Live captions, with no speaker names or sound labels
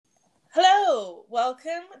Hello,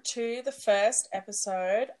 welcome to the first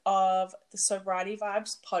episode of the Sobriety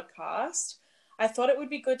Vibes podcast. I thought it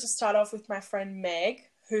would be good to start off with my friend Meg,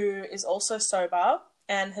 who is also sober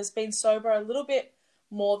and has been sober a little bit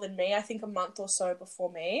more than me, I think a month or so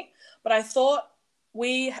before me. But I thought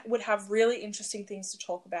we would have really interesting things to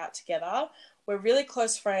talk about together. We're really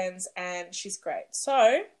close friends and she's great.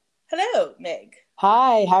 So, hello, Meg.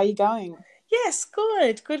 Hi, how are you going? Yes,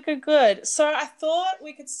 good. So I thought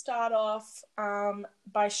we could start off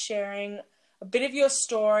by sharing a bit of your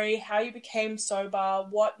story, how you became sober,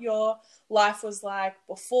 what your life was like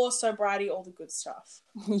before sobriety, all the good stuff.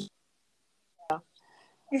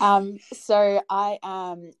 So I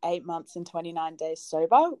am 8 months and 29 days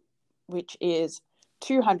sober, which is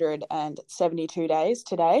 272 days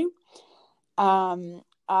today.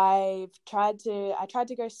 I tried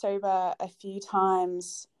to go sober a few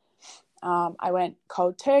times. I went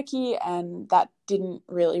cold turkey and that didn't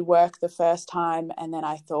really work the first time. And then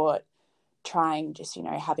I thought trying just,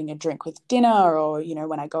 having a drink with dinner or,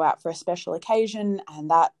 when I go out for a special occasion,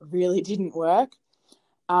 and that really didn't work.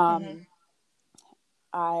 It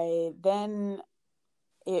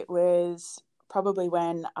was probably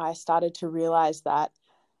when I started to realize that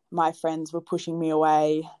my friends were pushing me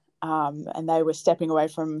away, and they were stepping away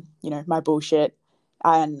from, my bullshit,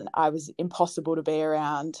 and I was impossible to be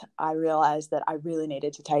around. I realized that I really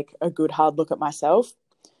needed to take a good hard look at myself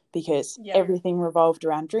because everything revolved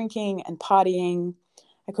around drinking and partying.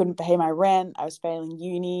 I couldn't pay my rent. I was failing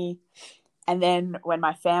uni. And then when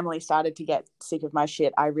my family started to get sick of my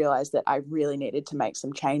shit, I realized that I really needed to make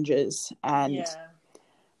some changes. And,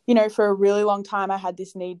 for a really long time, I had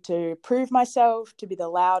this need to prove myself, to be the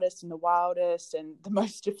loudest and the wildest and the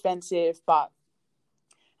most offensive. But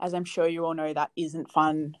as I'm sure you all know, that isn't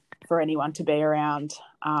fun for anyone to be around.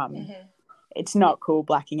 It's not cool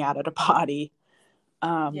blacking out at a party.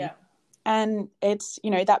 And it's,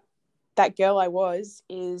 that girl I was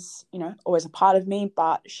is, always a part of me,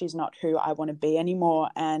 but she's not who I want to be anymore.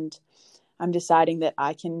 And I'm deciding that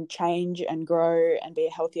I can change and grow and be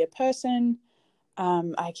a healthier person.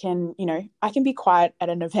 I can be quiet at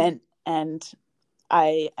an event and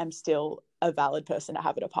I am still a valid person to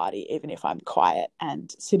have at a party, even if I'm quiet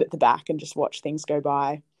and sit at the back and just watch things go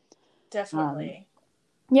by. Definitely.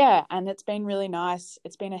 And it's been really nice.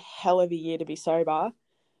 It's been a hell of a year to be sober.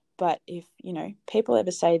 But if, people ever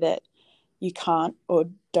say that you can't or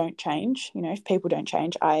don't change, if people don't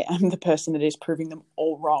change, I am the person that is proving them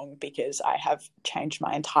all wrong because I have changed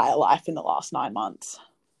my entire life in the last 9 months.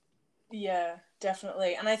 Yeah,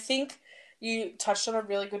 definitely. And I think you touched on a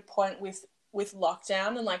really good point with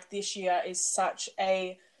lockdown, and like this year is such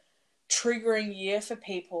a triggering year for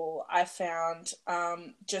people. I found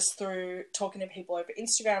just through talking to people over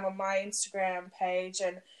Instagram on my Instagram page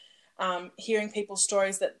and hearing people's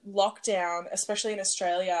stories that lockdown, especially in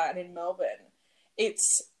Australia and in Melbourne,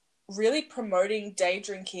 it's really promoting day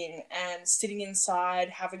drinking and sitting inside,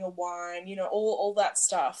 having a wine, all that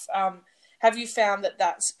stuff. Have you found that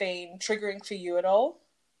that's been triggering for you at all?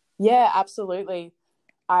 Yeah, absolutely.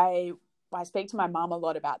 I speak to my mum a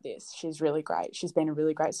lot about this. She's really great. She's been a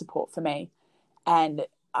really great support for me. And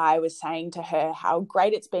I was saying to her how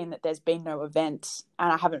great it's been that there's been no events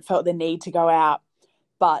and I haven't felt the need to go out.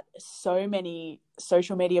 But so many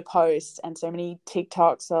social media posts and so many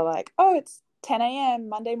TikToks are like, oh, it's 10 a.m.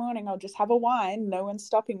 Monday morning. I'll just have a wine. No one's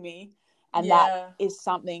stopping me. And that is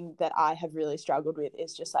something that I have really struggled with,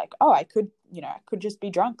 is just like, oh, I could just be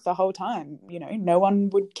drunk the whole time. No one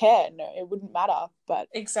would care. No, it wouldn't matter. But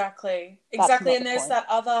exactly. And there's that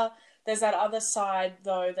other side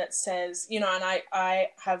though that says, and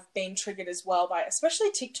I have been triggered as well by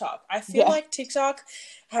especially TikTok. I feel like TikTok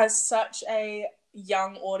has such a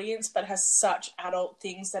young audience but has such adult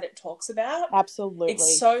things that it talks about. Absolutely.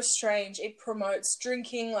 It's so strange. It promotes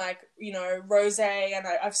drinking, like, rosé, and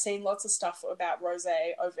I've seen lots of stuff about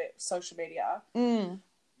rosé over social media.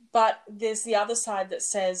 But there's the other side that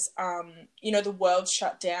says the world's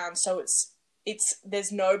shut down, so it's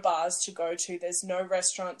there's no bars to go to, there's no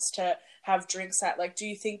restaurants to have drinks at. Like, do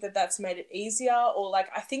you think that that's made it easier? Or like,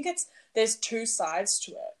 I think there's two sides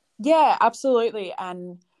to it. Yeah, absolutely.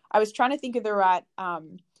 And I was trying to think of the right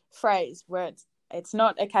phrase where it's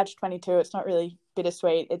not a catch-22. It's not really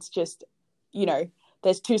bittersweet. It's just,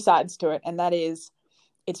 there's two sides to it. And that is,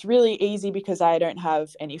 it's really easy because I don't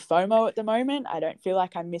have any FOMO at the moment. I don't feel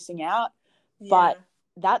like I'm missing out. But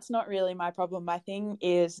that's not really my problem. My thing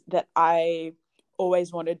is that I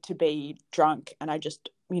always wanted to be drunk, and I just,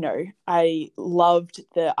 I loved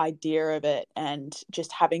the idea of it and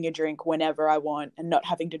just having a drink whenever I want and not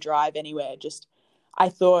having to drive anywhere. Just, I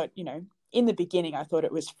thought, in the beginning, I thought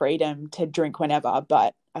it was freedom to drink whenever,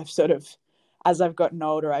 but I've sort of as I've gotten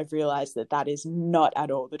older, I've realized that that is not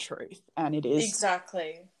at all the truth, and it is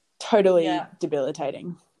Exactly. totally Yeah.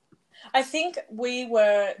 debilitating. I think we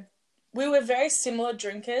were very similar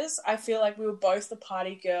drinkers. I feel like we were both the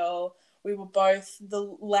party girl. We were both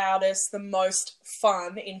the loudest, the most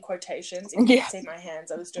fun, in quotations. If you Yeah. could see my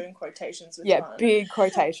hands, I was doing quotations with Yeah, fun. big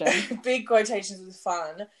quotation. Big quotations with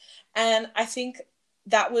fun. And I think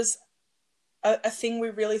that was a thing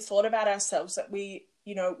we really thought about ourselves, that we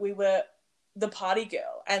were the party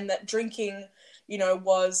girl, and that drinking,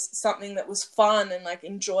 was something that was fun and like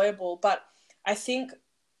enjoyable. But I think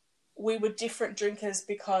we were different drinkers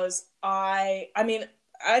because I mean,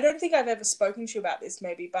 I don't think I've ever spoken to you about this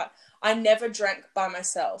maybe, but I never drank by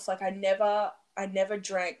myself. Like I never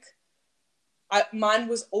drank. Mine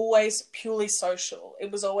was always purely social.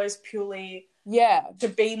 It was always purely to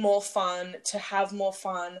be more fun, to have more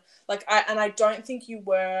fun. Like I don't think you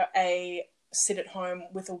were a sit at home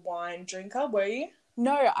with a wine drinker, were you?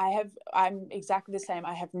 No, I'm exactly the same.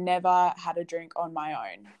 I have never had a drink on my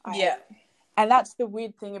own. And that's the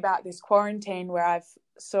weird thing about this quarantine, where I've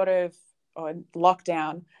or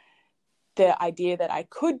lockdown, the idea that I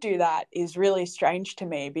could do that is really strange to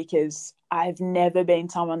me, because I've never been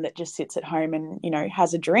someone that just sits at home and,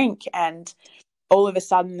 has a drink, and all of a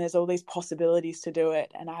sudden there's all these possibilities to do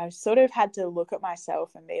it. And I sort of had to look at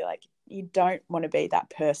myself and be like, you don't want to be that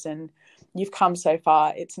person. You've come so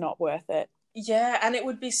far. It's not worth it. Yeah. And it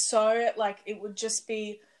would be so like, it would just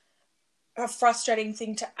be a frustrating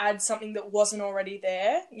thing to add something that wasn't already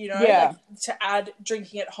there, like to add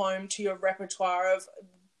drinking at home to your repertoire of,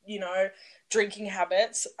 drinking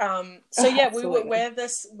habits. So yeah, we're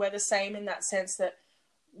the same in that sense, that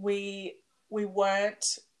we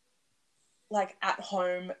weren't like at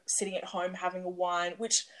home, sitting at home having a wine,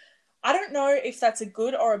 which I don't know if that's a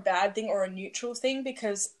good or a bad thing or a neutral thing,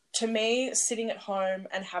 because to me, sitting at home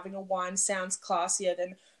and having a wine sounds classier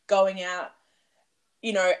than going out,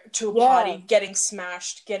 to a party, getting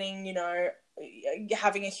smashed, getting,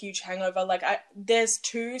 having a huge hangover. Like there's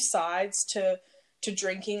two sides to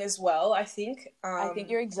drinking as well, I think. I think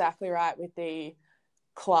you're exactly right with the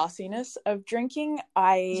classiness of drinking.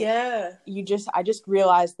 I just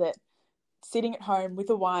realized that sitting at home with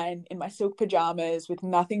a wine in my silk pajamas with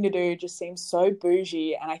nothing to do just seems so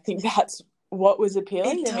bougie, and I think that's what was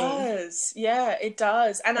appealing to me. It does. Yeah, it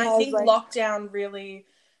does. And I think lockdown really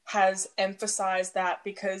has emphasized that,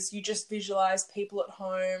 because you just visualize people at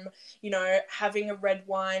home, having a red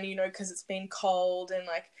wine, because it's been cold, and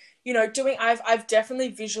like, I've definitely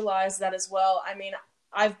visualized that as well. I mean,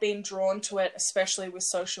 I've been drawn to it, especially with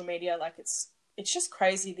social media. Like it's just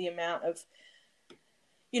crazy the amount of,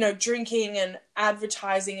 drinking and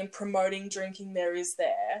advertising and promoting drinking there is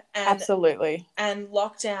there. And absolutely. And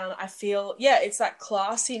lockdown, I feel, it's that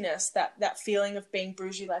classiness, that feeling of being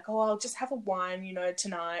bougie, like, oh, I'll just have a wine,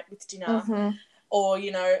 tonight with dinner, or,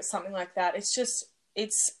 something like that. It's just,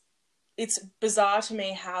 it's bizarre to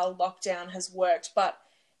me how lockdown has worked, but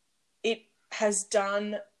it has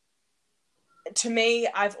done, to me,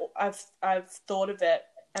 I've thought of it,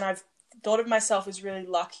 and I've thought of myself as really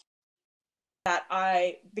lucky that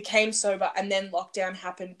I became sober and then lockdown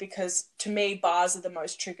happened, because to me, bars are the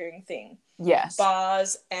most triggering thing. Yes.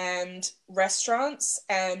 Bars and restaurants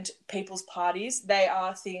and people's parties, they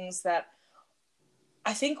are things that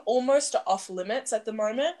I think almost are off limits at the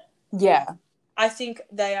moment. Yeah. I think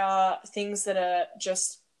they are things that are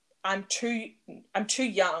just, I'm too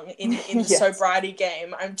young in the sobriety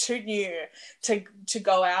game. I'm too new to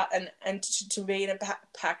go out and to be in a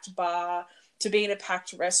packed bar, to be in a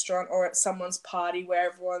packed restaurant, or at someone's party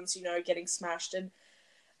where everyone's, getting smashed. And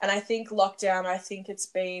I think lockdown, I think it's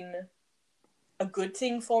been a good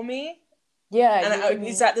thing for me. Yeah. And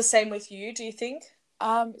is that the same with you, do you think?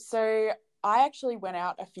 So I actually went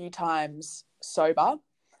out a few times sober,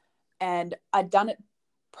 and I'd done it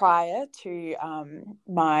prior to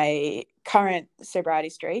my current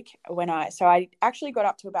sobriety streak. So I actually got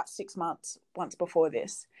up to about 6 months once before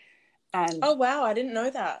this. And oh wow, I didn't know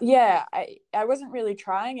that. Yeah, I wasn't really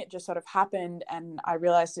trying. It just sort of happened, and I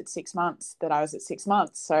realized at 6 months that I was at 6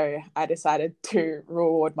 months. So I decided to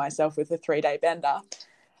reward myself with a 3-day bender.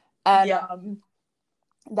 And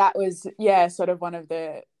that was sort of one of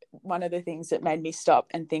the things that made me stop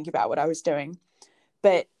and think about what I was doing.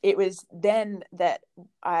 But it was then that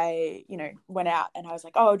I, went out and I was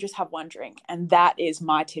like, oh, I'll just have one drink. And that is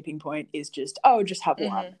my tipping point, is just, oh, just have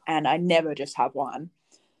one. And I never just have one.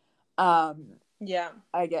 Yeah.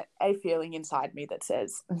 I get a feeling inside me that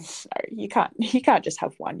says, no, you can't just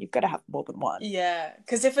have one. You've got to have more than one. Yeah,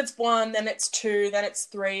 because if it's one, then it's two, then it's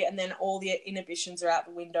three, and then all the inhibitions are out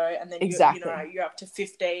the window, and then Exactly. you're up to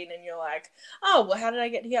 15, and you're like, oh, well, how did I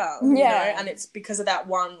get here? Yeah. And it's because of that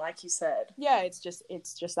one, like you said. Yeah, it's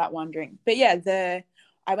just that wondering. But yeah,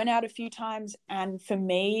 I went out a few times, and for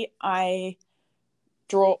me, I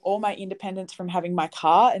draw all my independence from having my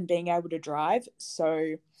car and being able to drive.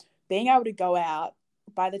 So being able to go out,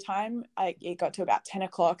 by the time it got to about 10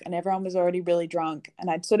 o'clock and everyone was already really drunk and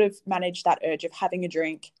I'd sort of managed that urge of having a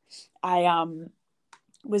drink, I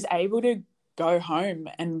was able to go home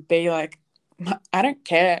and be like, I don't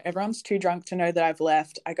care. Everyone's too drunk to know that I've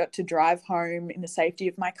left. I got to drive home in the safety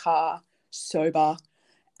of my car, sober,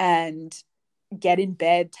 and get in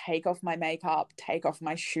bed, take off my makeup, take off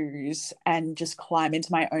my shoes, and just climb into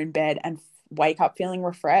my own bed and wake up feeling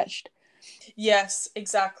refreshed. Yes,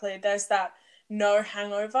 exactly. There's that no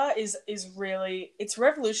hangover is really, it's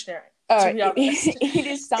revolutionary, to Oh, be honest. it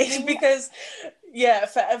is It's something. because, yeah,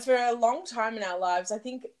 for a long time in our lives, I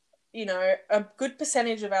think, a good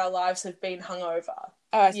percentage of our lives have been hungover,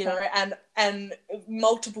 I spent. and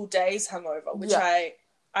multiple days hungover, which Yeah.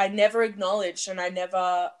 I never acknowledged, and I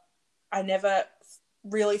never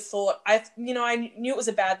really thought, I knew it was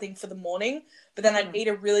a bad thing for the morning, but then I'd eat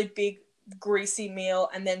a really big greasy meal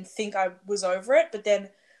and then think I was over it, but then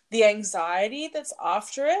the anxiety that's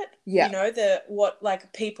after it, Yeah. the what,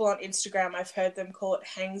 like, people on Instagram, I've heard them call it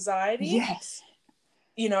hangxiety. Yes.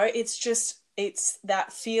 It's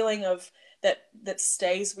that feeling of that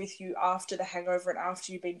stays with you after the hangover and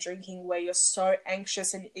after you've been drinking, where you're so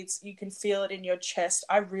anxious and you can feel it in your chest.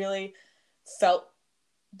 I really felt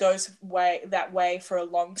that way for a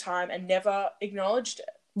long time and never acknowledged it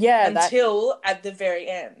Yeah, until at the very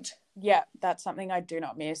end. yeah, that's something I do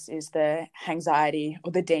not miss, is the anxiety,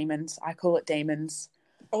 or the demons. I call it demons.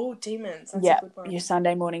 Oh, demons. That's a Yeah, good one. your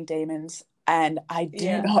Sunday morning demons. And I do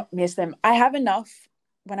Yeah. not miss them. I have enough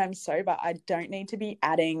when I'm sober. I don't need to be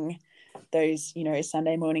adding those,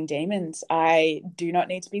 Sunday morning demons. I do not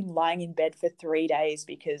need to be lying in bed for 3 days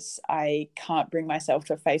because I can't bring myself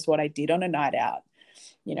to face what I did on a night out.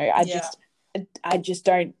 Yeah. I just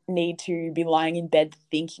don't need to be lying in bed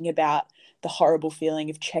thinking about the horrible feeling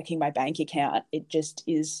of checking my bank account. It just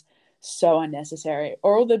is so unnecessary.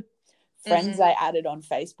 Or all the friends I added on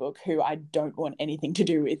Facebook who I don't want anything to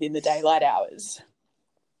do with in the daylight hours.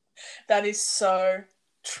 That is so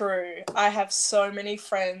true. I have so many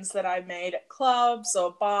friends that I made at clubs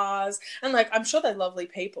or bars, and like, I'm sure they're lovely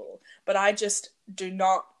people, but I just do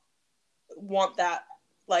not want that,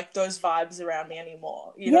 like, those vibes around me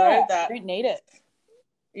anymore. Yeah, I That, don't need it.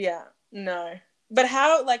 yeah, no. But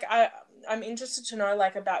how, like, I'm interested to know,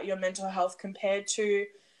 like, about your mental health compared to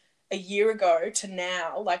a year ago to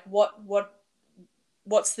now. Like,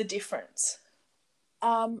 what's the difference?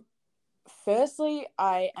 Um, Firstly,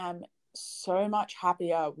 I am so much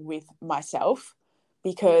happier with myself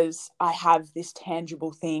because I have this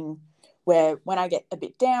tangible thing where when I get a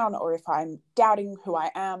bit down or if I'm doubting who I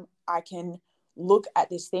am, I can look at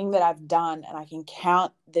this thing that I've done and I can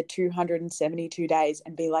count the 272 days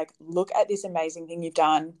and be like, look at this amazing thing you've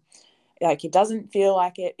done. Like, it doesn't feel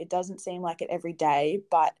like it, it doesn't seem like it every day,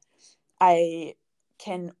 but I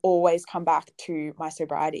can always come back to my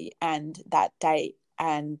sobriety and that date,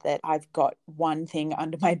 and that I've got one thing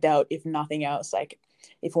under my belt, if nothing else. Like,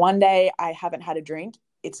 if one day I haven't had a drink,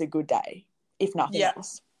 it's a good day, if nothing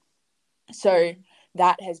else. So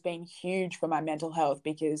that has been huge for my mental health,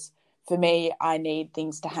 because for me, I need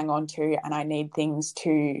things to hang on to and I need things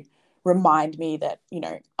to remind me that,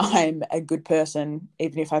 I'm a good person,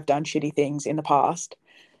 even if I've done shitty things in the past.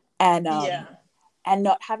 And Yeah. and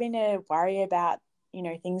not having to worry about,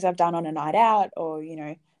 things I've done on a night out, or,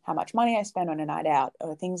 how much money I spend on a night out,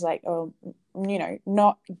 or things like, or,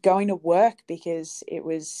 not going to work because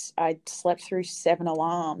I slept through 7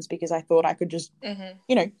 alarms because I thought I could just,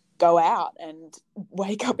 go out and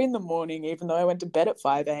wake up in the morning, even though I went to bed at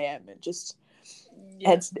 5 a.m.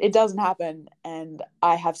 It doesn't happen. And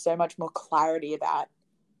I have so much more clarity about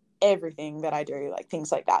everything that I do, like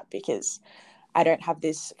things like that, because I don't have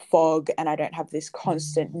this fog and I don't have this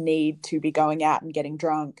constant need to be going out and getting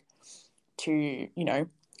drunk to,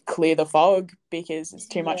 clear the fog, because it's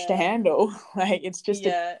too much to handle. Like, it's just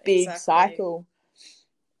a big cycle.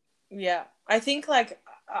 Yeah. I think, like,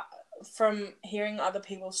 from hearing other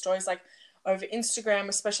people's stories, like over Instagram,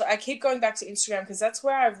 especially, I keep going back to Instagram because that's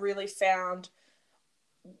where I've really found,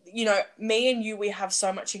 me and you, we have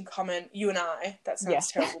so much in common. You and I, that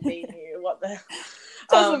sounds terrible being you. What the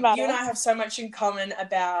Doesn't matter. You and I have so much in common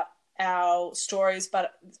about our stories,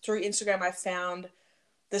 but through Instagram I found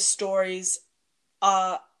the stories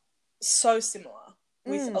are so similar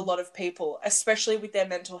with a Mm, lot of people, especially with their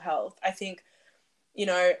mental health. I think, you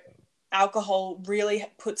know, alcohol really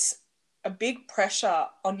puts a big pressure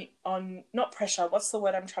on not pressure, what's the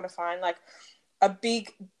word I'm trying to find? Like a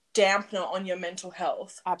big dampener on your mental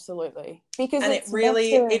health. absolutely. Because And it it's meant really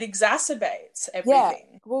to, it exacerbates yeah,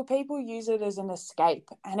 everything. well, people use it as an escape,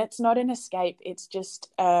 and it's not an escape. It's just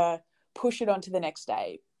push it on to the next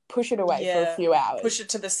day, push it away for a Yeah. few Push hours. it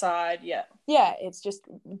to the side. Yeah. Yeah, it's just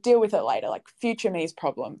deal with it later, like future me's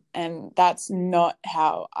problem. And that's not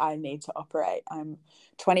how I need to operate. I'm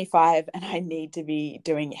 25 and I need to be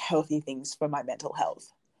doing healthy things for my mental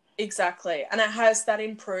health. Exactly. And has that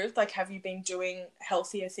improved? Like, have you been doing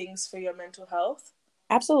healthier things for your mental health?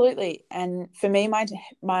 Absolutely. And for me,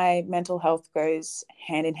 my mental health goes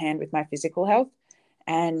hand in hand with my physical health.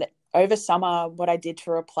 And over summer, what I did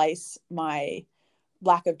to replace my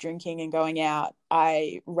lack of drinking and going out,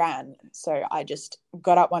 I ran. So I just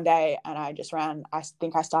got up one day and I just ran. I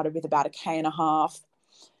think I started with about a K and a half,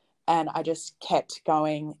 and I just kept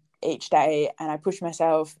going each day, and I pushed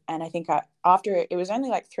myself. And I think after it was only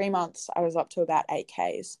like 3 months, I was up to about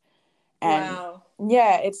 8Ks. And Wow.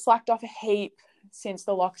 yeah, it slacked off a heap since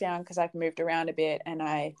the lockdown because I've moved around a bit and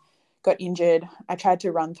I got injured. I tried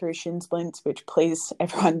to run through shin splints, which please,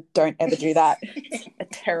 everyone, don't ever do that. It's a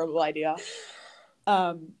terrible idea.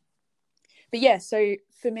 But yeah, so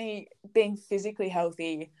for me, being physically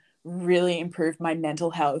healthy really improved my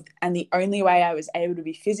mental health. And the only way I was able to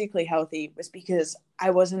be physically healthy was because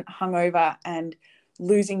I wasn't hungover and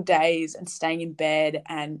losing days and staying in bed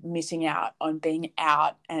and missing out on being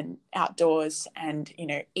out and outdoors and,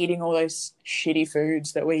 eating all those shitty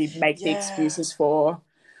foods that we make the Yeah. excuses for. Or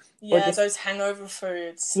Yeah, just, those hangover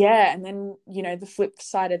foods. yeah. And then, the flip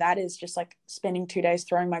side of that is just like spending 2 days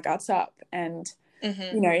throwing my guts up, and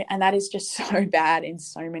Mm-hmm. and that is just so bad in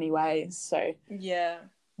so many ways. So Yeah.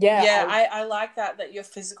 yeah, Yeah, I like that your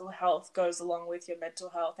physical health goes along with your mental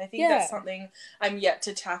health. I think that's yeah, something I'm yet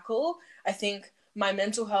to tackle. I think my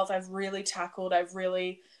mental health I've really tackled. I've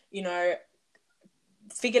really, you know,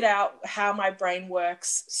 figured out how my brain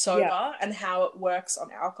works yeah, sober and how it works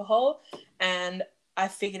on alcohol. And I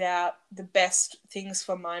figured out the best things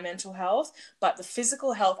for my mental health, but the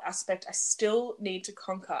physical health aspect I still need to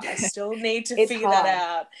conquer. I still need to it's figure that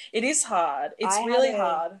hard. out. It is hard. I It's had really a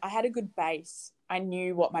hard. I had a good base. I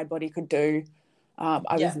knew what my body could do. I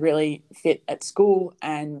Yeah. was really fit at school,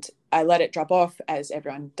 and I let it drop off as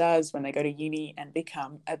everyone does when they go to uni and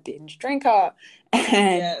become a binge drinker.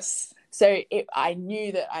 And Yes. so I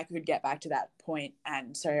knew that I could get back to that point,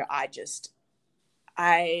 and so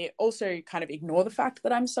I also kind of ignore the fact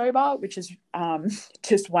that I'm sober, which is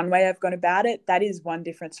just one way I've gone about it. That is one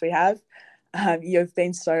difference we have. You've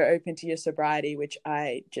been so open to your sobriety, which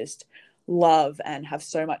I just love and have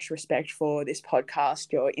so much respect for. This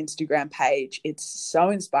podcast, your Instagram page, it's so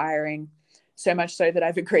inspiring, so much so that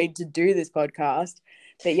I've agreed to do this podcast.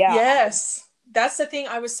 But yeah, Yes. That's the thing.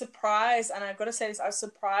 I was surprised, and I've got to say this, I was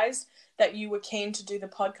surprised that you were keen to do the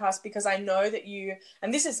podcast because I know that you,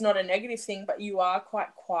 and this is not a negative thing, but you are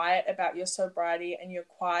quite quiet about your sobriety and you're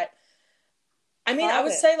quite, I mean, I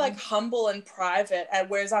would private. say like humble and private, and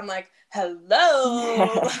whereas I'm like, hello, Yeah.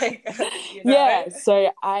 like, you know? Yeah. So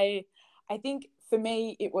I think for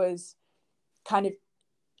me it was kind of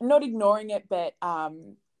not ignoring it, but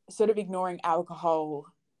sort of ignoring alcohol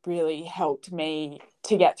really helped me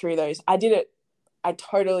to get through those. I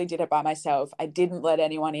totally did it by myself. I didn't let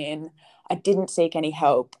anyone in. I didn't seek any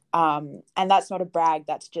help. And that's not a brag.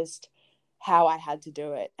 That's just how I had to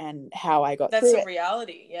do it and how I got That's through a it.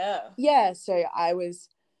 reality. Yeah. Yeah. So I was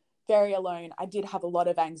very alone. I did have a lot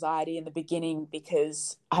of anxiety in the beginning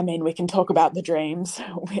because, I mean, we can talk about the dreams.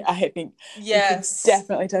 I think we should Yes.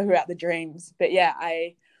 definitely talk about the dreams. But yeah,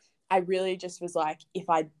 I really just was like,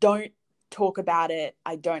 if I don't talk about it,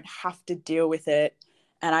 I don't have to deal with it.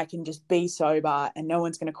 And I can just be sober and no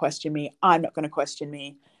one's going to question me. I'm not going to question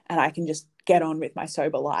me. And I can just get on with my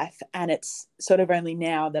sober life. And it's sort of only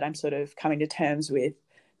now that I'm sort of coming to terms with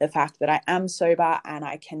the fact that I am sober and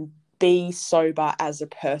I can be sober as a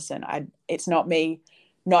person. It's not me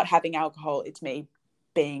not having alcohol. It's me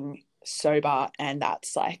being sober. And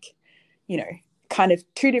that's like, kind of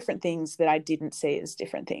two different things that I didn't see as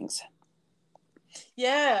different things.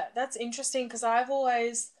 Yeah, that's interesting because I've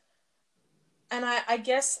always, and I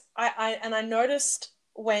guess I noticed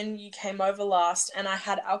when you came over last and I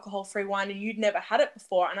had alcohol free wine and you'd never had it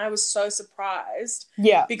before, and I was so surprised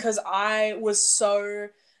Yeah. because I was so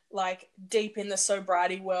like deep in the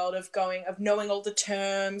sobriety world of knowing all the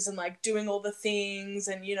terms and like doing all the things,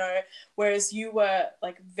 and whereas you were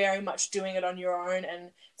like very much doing it on your own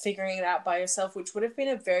and figuring it out by yourself, which would have been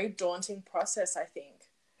a very daunting process, I think.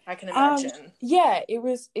 I can imagine. Yeah,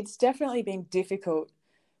 it's definitely been difficult,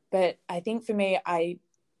 but I think for me,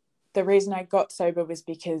 the reason I got sober was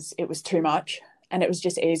because it was too much and it was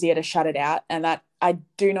just easier to shut it out. And that I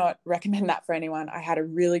do not recommend that for anyone. I had a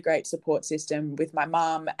really great support system with my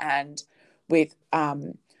mum and with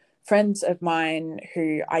friends of mine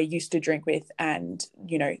who I used to drink with and,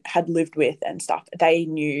 had lived with and stuff. They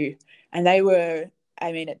knew, and they were,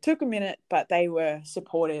 I mean, it took a minute, but they were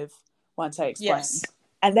supportive once I explained. Yes.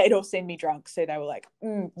 And they'd all seen me drunk, so they were like,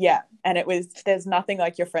 yeah. And there's nothing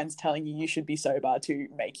like your friends telling you should be sober to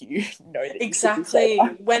make you know that exactly. You should be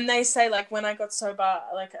sober. When they say, like, when I got sober,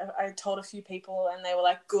 like, I told a few people and they were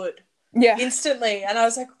like, good. Yeah. Instantly. And I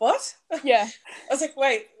was like, what? Yeah. I was like,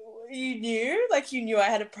 wait, you knew? Like, you knew I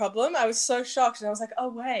had a problem? I was so shocked. And I was like, oh,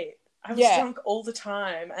 wait. I was drunk all the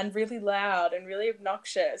time and really loud and really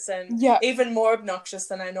obnoxious and even more obnoxious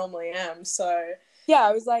than I normally am. So... yeah,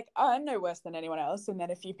 I was like, oh, I'm no worse than anyone else. And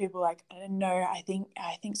then a few people were like, no, I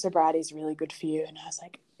think sobriety is really good for you. And I was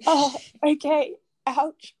like, oh, okay,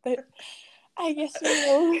 ouch. But I guess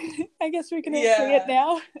we can all see it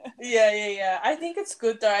now. Yeah. I think it's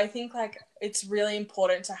good though. I think like it's really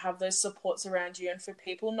important to have those supports around you and for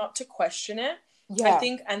people not to question it. Yeah. I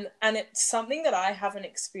think, and it's something that I haven't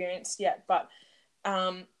experienced yet, but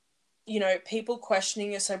people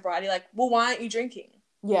questioning your sobriety, like, well, why aren't you drinking?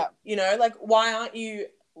 Yeah. Like, why aren't you,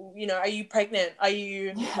 are you pregnant? Are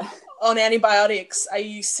you on antibiotics? Are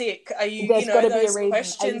you sick? Are you, There's got to be a reason.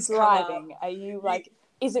 Questions are you driving? Are you like,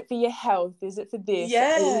 is it for your health? Is it for this?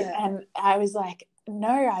 Yeah. And I was like,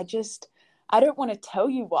 no, I don't want to tell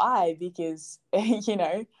you why because,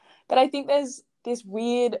 but I think there's this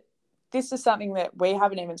weird, this is something that we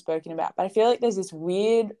haven't even spoken about, but I feel like there's this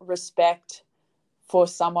weird respect for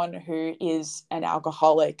someone who is an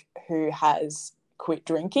alcoholic who has quit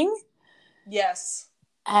drinking. Yes.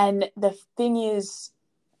 And the thing is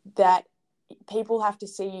that people have to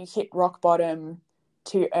see you hit rock bottom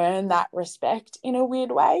to earn that respect in a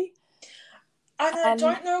weird way. I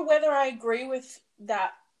don't know whether I agree with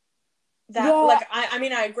that. Like, I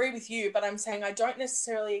mean, I agree with you, but I'm saying I don't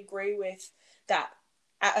necessarily agree with that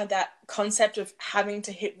concept of having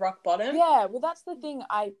to hit rock bottom. Yeah, well, that's the thing.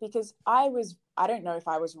 Because I don't know if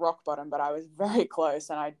I was rock bottom, but I was very close,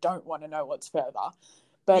 and I don't want to know what's further.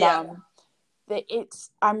 But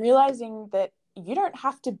I'm realizing that you don't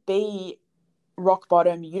have to be rock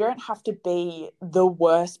bottom. You don't have to be the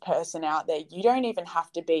worst person out there. You don't even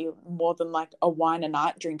have to be more than like a wine a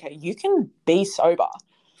night drinker. You can be sober.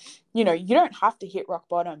 You don't have to hit rock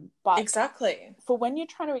bottom. But exactly, for when you're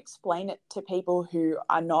trying to explain it to people who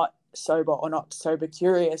are not sober or not sober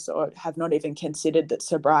curious or have not even considered that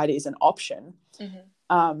sobriety is an option,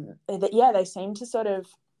 they seem to sort of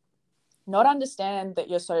not understand that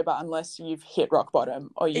you're sober unless you've hit rock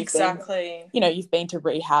bottom or you've been to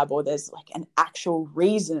rehab or there's like an actual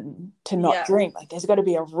reason to not drink. Like there's got to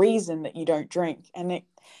be a reason that you don't drink, and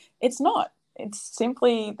it's not. It's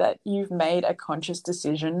simply that you've made a conscious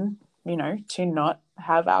decision, to not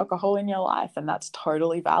have alcohol in your life, and that's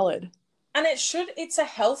totally valid. And it's a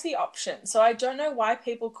healthy option. So I don't know why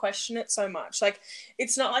people question it so much. Like,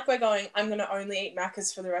 it's not like we're going, I'm going to only eat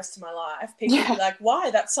Maccas for the rest of my life. People would be like,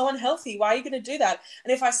 why? That's so unhealthy. Why are you going to do that?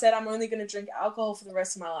 And if I said I'm only going to drink alcohol for the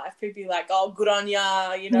rest of my life, people would be like, oh, good on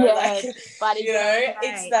ya. It's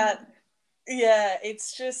that,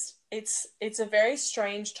 it's just, it's a very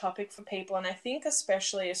strange topic for people. And I think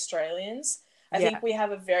especially Australians, I think we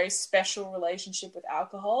have a very special relationship with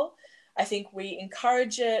alcohol. I think we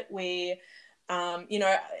encourage it. We,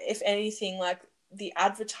 if anything, like the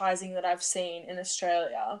advertising that I've seen in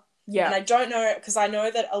Australia, and I don't know, because I know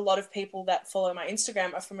that a lot of people that follow my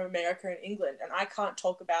Instagram are from America and England, and I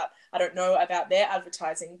don't know about their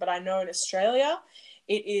advertising, but I know in Australia,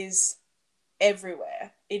 it is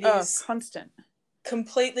everywhere. It is constant.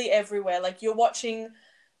 Completely everywhere. Like you're watching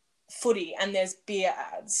footy and there's beer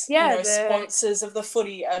ads. Sponsors of the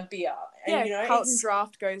footy are beer. And, Carlton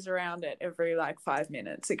Draft goes around it every 5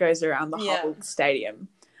 minutes. It goes around the whole stadium.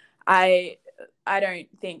 I don't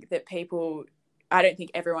think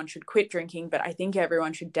everyone should quit drinking, but I think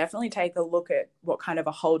everyone should definitely take a look at what kind of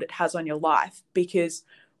a hold it has on your life, because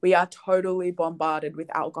we are totally bombarded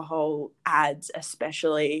with alcohol ads,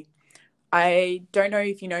 especially. I don't know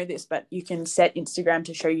if you know this, but you can set Instagram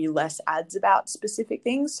to show you less ads about specific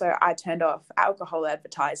things. So I turned off alcohol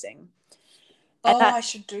advertising. I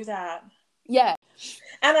should do that. Yeah.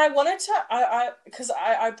 And I wanted to, because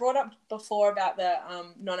I brought up before about the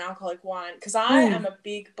non-alcoholic wine, because I am a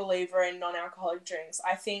big believer in non-alcoholic drinks.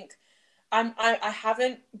 I think I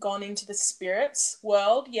haven't gone into the spirits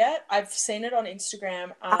world yet. I've seen it on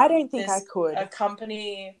Instagram. I don't think I There's a could.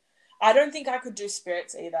 company. I don't think I could do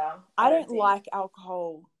spirits either. I don't don't think. like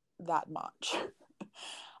alcohol that much.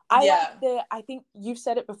 Yeah. I think you've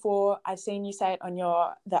said it before. I've seen you say it on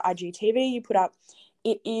the IGTV you put up.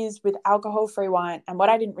 It is with alcohol-free wine. And what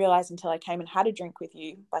I didn't realize until I came and had a drink with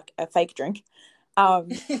you, like a fake drink,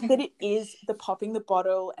 that it is the popping the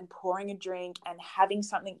bottle and pouring a drink and having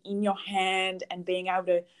something in your hand and being able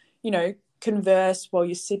to, converse while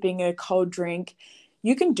you're sipping a cold drink.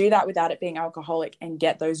 You can do that without it being alcoholic and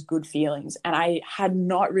get those good feelings. And I had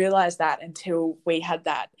not realized that until we had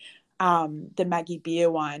that, the Maggie beer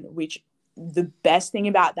wine, which the best thing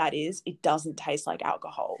about that is it doesn't taste like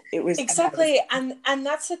alcohol. It was Exactly. amazing. And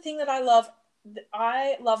that's the thing that I love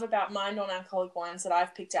about my non-alcoholic wines that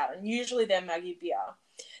I've picked out, and usually they're Maggie beer.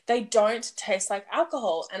 They don't taste like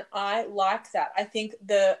alcohol, and I like that. I think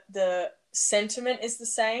the sentiment is the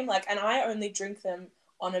same. Like, and I only drink them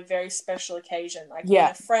on a very special occasion, like when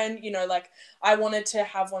a friend, like I wanted to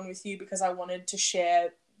have one with you because I wanted to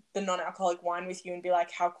share the non-alcoholic wine with you and be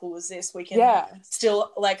like, how cool is this? We can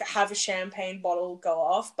still like have a champagne bottle go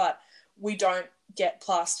off, but we don't get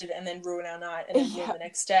plastered and then ruin our night and then ruin the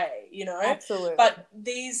next day, Absolutely. But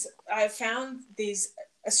I found these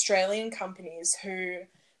Australian companies who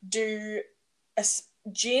do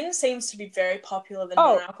gin seems to be very popular, the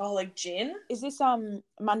non-alcoholic gin. Is this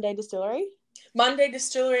Monday Distillery? Monday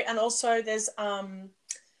Distillery, and also there's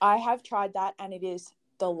I have tried that and it is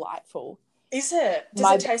delightful. Is it?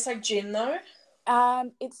 Does it taste like gin though?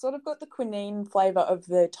 It's sort of got the quinine flavor of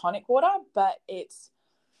the tonic water, but it's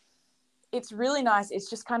really nice. It's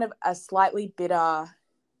just kind of a slightly bitter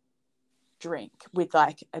drink with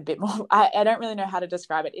like a bit more. I don't really know how to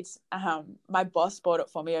describe it. It's my boss bought it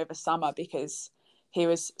for me over summer because he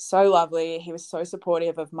was so lovely. He was so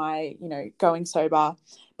supportive of my, going sober,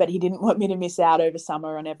 but he didn't want me to miss out over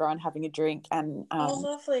summer on everyone having a drink. And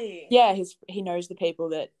lovely. Yeah, he knows the people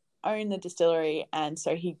that own the distillery, and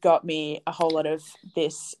so he got me a whole lot of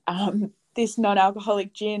this this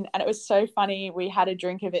non-alcoholic gin, and it was so funny. We had a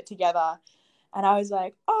drink of it together, and I was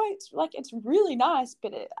like, "Oh, it's really nice,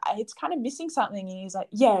 but it's kind of missing something." And he's like,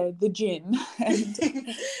 "Yeah, the gin and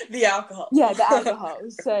the alcohol." Yeah, the alcohol.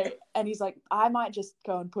 So, and he's like, "I might just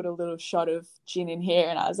go and put a little shot of gin in here."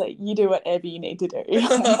 And I was like, "You do whatever you need to do."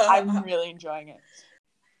 I'm really enjoying it.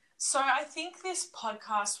 So I think this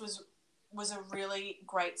podcast was a really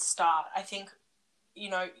great start. I think,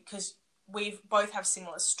 because we both have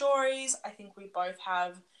similar stories. I think we both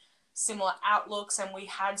have similar outlooks, and we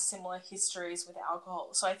had similar histories with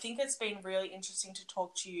alcohol. So I think it's been really interesting to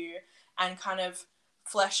talk to you and kind of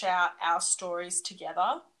flesh out our stories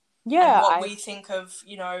together. Yeah. And what we think of,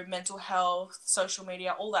 mental health, social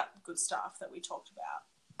media, all that good stuff that we talked about.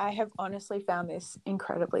 I have honestly found this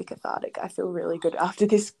incredibly cathartic. I feel really good after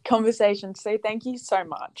this conversation. So thank you so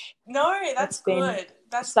much. No, that's good.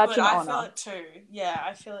 That's such good. an I honor. feel it too. Yeah,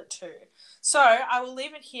 I feel it too. So I will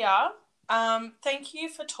leave it here. Thank you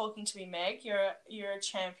for talking to me, Meg. You're a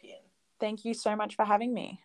champion. Thank you so much for having me.